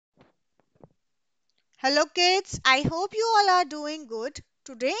Hello kids, I hope you all are doing good.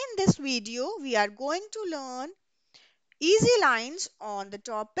 Today in this video, we are going to learn easy lines on the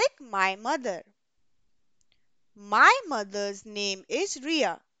topic My Mother. My mother's name is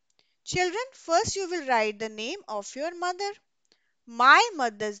Ria. Children, first you will write the name of your mother. My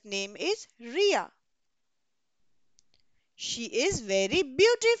mother's name is Ria. She is very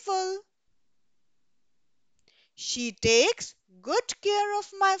beautiful. She takes good care of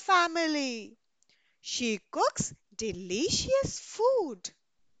my family. She cooks delicious food.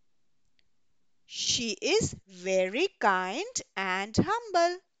 She is very kind and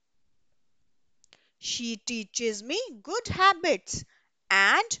humble. She teaches me good habits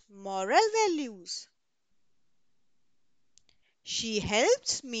and moral values. She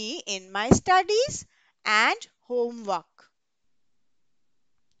helps me in my studies and homework.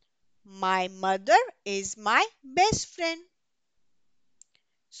 My mother is my best friend.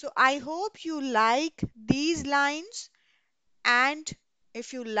 So I hope you like these lines, and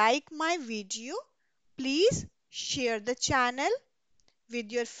if you like my video, please share the channel with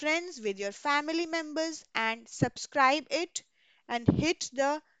your friends, with your family members, and subscribe it and hit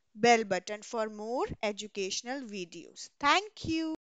the bell button for more educational videos. Thank you.